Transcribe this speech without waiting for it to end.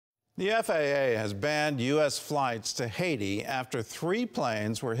The FAA has banned U.S. flights to Haiti after 3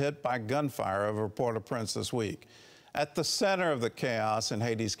 planes were hit by gunfire over Port-au-Prince this week. At the center of the chaos in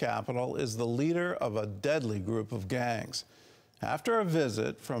Haiti's capital is the leader of a deadly group of gangs. After a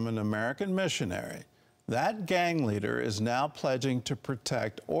visit from an American missionary, that gang leader is now pledging to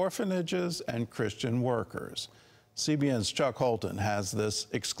protect orphanages and Christian workers. CBN's Chuck Holton has this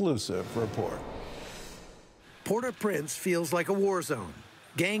exclusive report. Port-au-Prince feels like a war zone.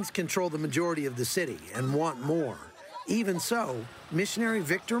 Gangs control the majority of the city and want more. Even so, missionary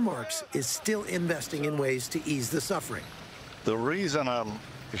Victor Marx is still investing in ways to ease the suffering. The reason I'm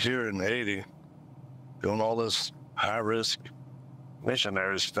here in Haiti doing all this high-risk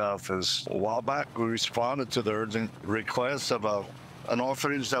missionary stuff is a while back we responded to the urgent request of an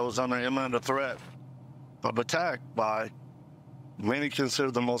orphanage that was under imminent threat of attack by many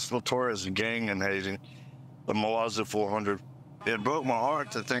considered the most notorious gang in Haiti, the Moazu 400. It broke my heart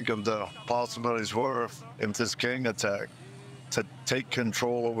to think of the possibilities were if this gang attack to take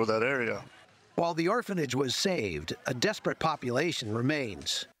control over that area. While the orphanage was saved, a desperate population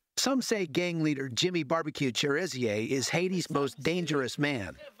remains. Some say gang leader Jimmy Barbecue Chérizier is Haiti's most dangerous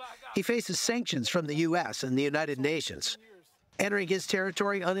man. He faces sanctions from the U.S. and the United Nations. Entering his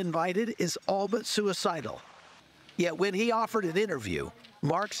territory uninvited is all but suicidal. Yet when he offered an interview,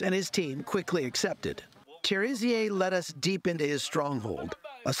 Marx and his team quickly accepted. Chérizier led us deep into his stronghold,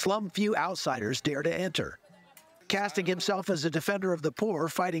 a slum few outsiders dare to enter. Casting himself as a defender of the poor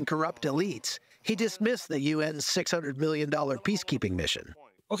fighting corrupt elites, he dismissed the UN's $600 million peacekeeping mission.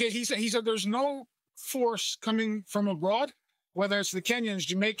 Okay, he said there's no force coming from abroad, whether it's the Kenyans,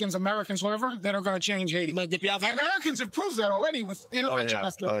 Jamaicans, Americans, whatever, that are going to change Haiti. The Americans have proved that already with intervention.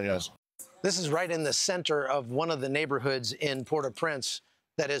 Yes. This is right in the center of one of the neighborhoods in Port-au-Prince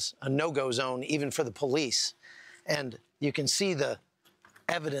that is a no-go zone, even for the police. And you can see the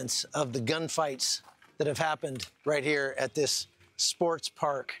evidence of the gunfights that have happened right here at this sports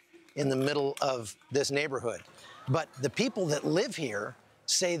park in the middle of this neighborhood. But the people that live here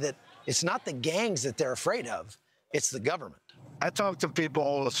say that it's not the gangs that they're afraid of, it's the government. I talk to people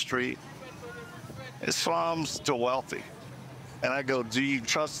on the street, slums to wealthy, and I go, do you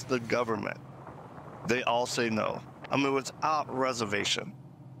trust the government? They all say no. I mean, without reservation,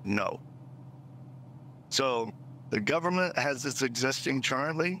 no. So the government has its existing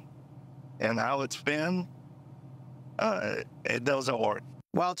currently, and how it's been, it doesn't work.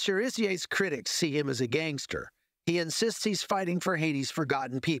 While Chérezier's critics see him as a gangster, he insists he's fighting for Haiti's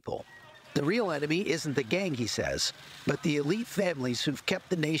forgotten people. The real enemy isn't the gang, he says, but the elite families who've kept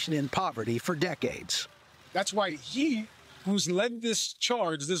the nation in poverty for decades. That's why he, who's led this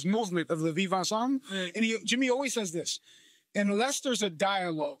charge, this movement of the Vivre Ensemble, and Jimmy always says this, unless there's a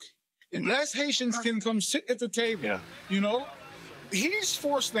dialogue, unless Haitians can come sit at the table, you know, he's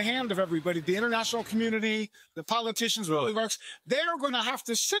forced the hand of everybody, the international community, the politicians, the oligarchs. They're going to have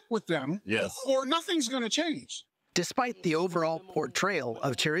to sit with them, or nothing's going to change. Despite the overall portrayal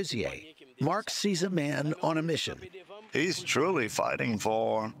of Chérizier, Marx sees a man on a mission. He's truly fighting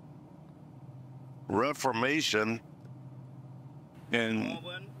for reformation and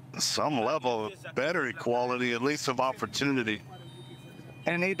some level of better equality, at least of opportunity.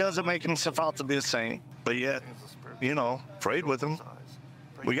 And he doesn't make himself out to be a saint, but yet, you know, prayed with him.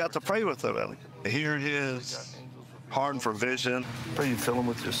 We got to pray with him. Hear his heart for vision. Pray you fill him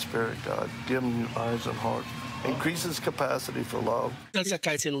with your spirit, God. Give him eyes and heart. Increase his capacity for love. He said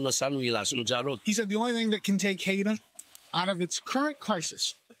the only thing that can take Haiti out of its current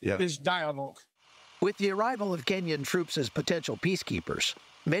crisis is dialogue. With the arrival of Kenyan troops as potential peacekeepers,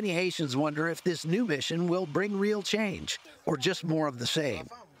 many Haitians wonder if this new mission will bring real change or just more of the same.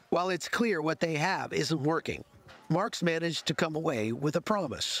 While it's clear what they have isn't working, Marx managed to come away with a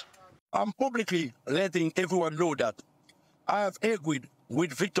promise. I'm publicly letting everyone know that I have agreed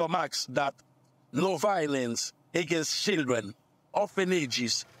with Victor Marx that no violence against children,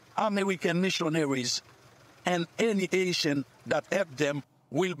 orphanages, American missionaries, and any Haitian that help them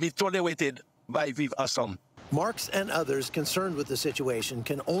will be tolerated by Vivre Ensemble. Marx and others concerned with the situation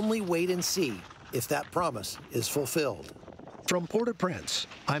can only wait and see if that promise is fulfilled. From Port-au-Prince,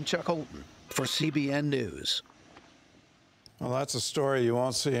 I'm Chuck Holton for CBN News. Well, that's a story you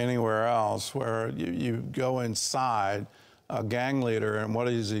won't see anywhere else, where you go inside a gang leader, and what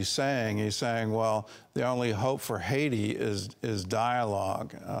is he saying? He's saying, well, the only hope for Haiti is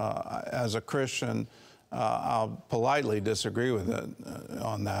dialogue. As a Christian, I'll politely disagree with it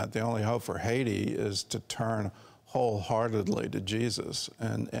on that. The only hope for Haiti is to turn wholeheartedly to Jesus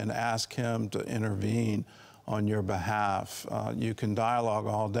and ask him to intervene on your behalf. You can dialogue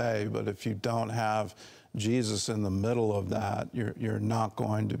all day, but if you don't have Jesus in the middle of that, you're not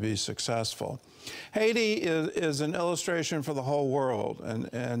going to be successful. Haiti is an illustration for the whole world,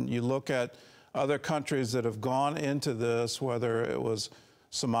 and you look at other countries that have gone into this, whether it was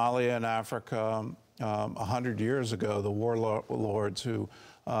Somalia in Africa 100 years ago, the warlords who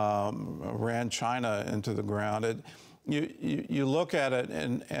ran China into the ground. You look at it,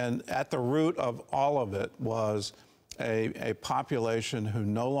 and at the root of all of it was a population who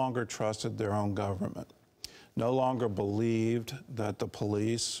no longer trusted their own government, no longer believed that the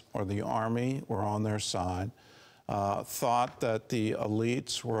police or the army were on their side, thought that the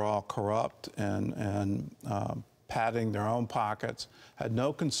elites were all corrupt and padding their own pockets, had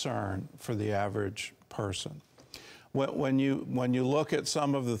no concern for the average person. When you look at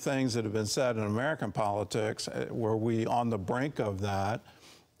some of the things that have been said in American politics, were we on the brink of that?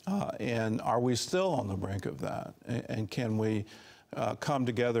 And are we still on the brink of that? And can we come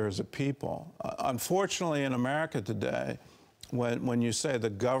together as a people? Unfortunately, in America today, when you say the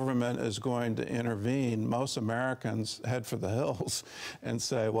government is going to intervene, most Americans head for the hills and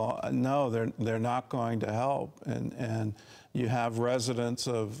say, well, no, they're not going to help. And you have residents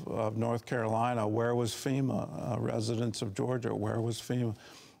of North Carolina, where was FEMA? Residents of Georgia, where was FEMA?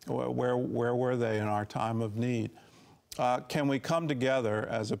 Where were they in our time of need? Can we come together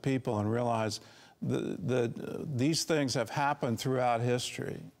as a people and realize these things have happened throughout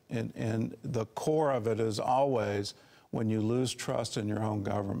history, and the core of it is always when you lose trust in your own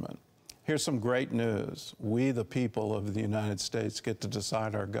government. Here's some great news. We, the people of the United States, get to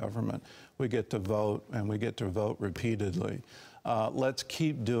decide our government. We get to vote, and we get to vote repeatedly. Let's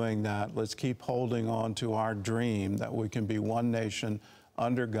keep doing that. Let's keep holding on to our dream that we can be one nation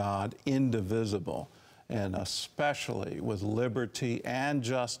under God, indivisible, and especially with liberty and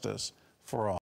justice for all.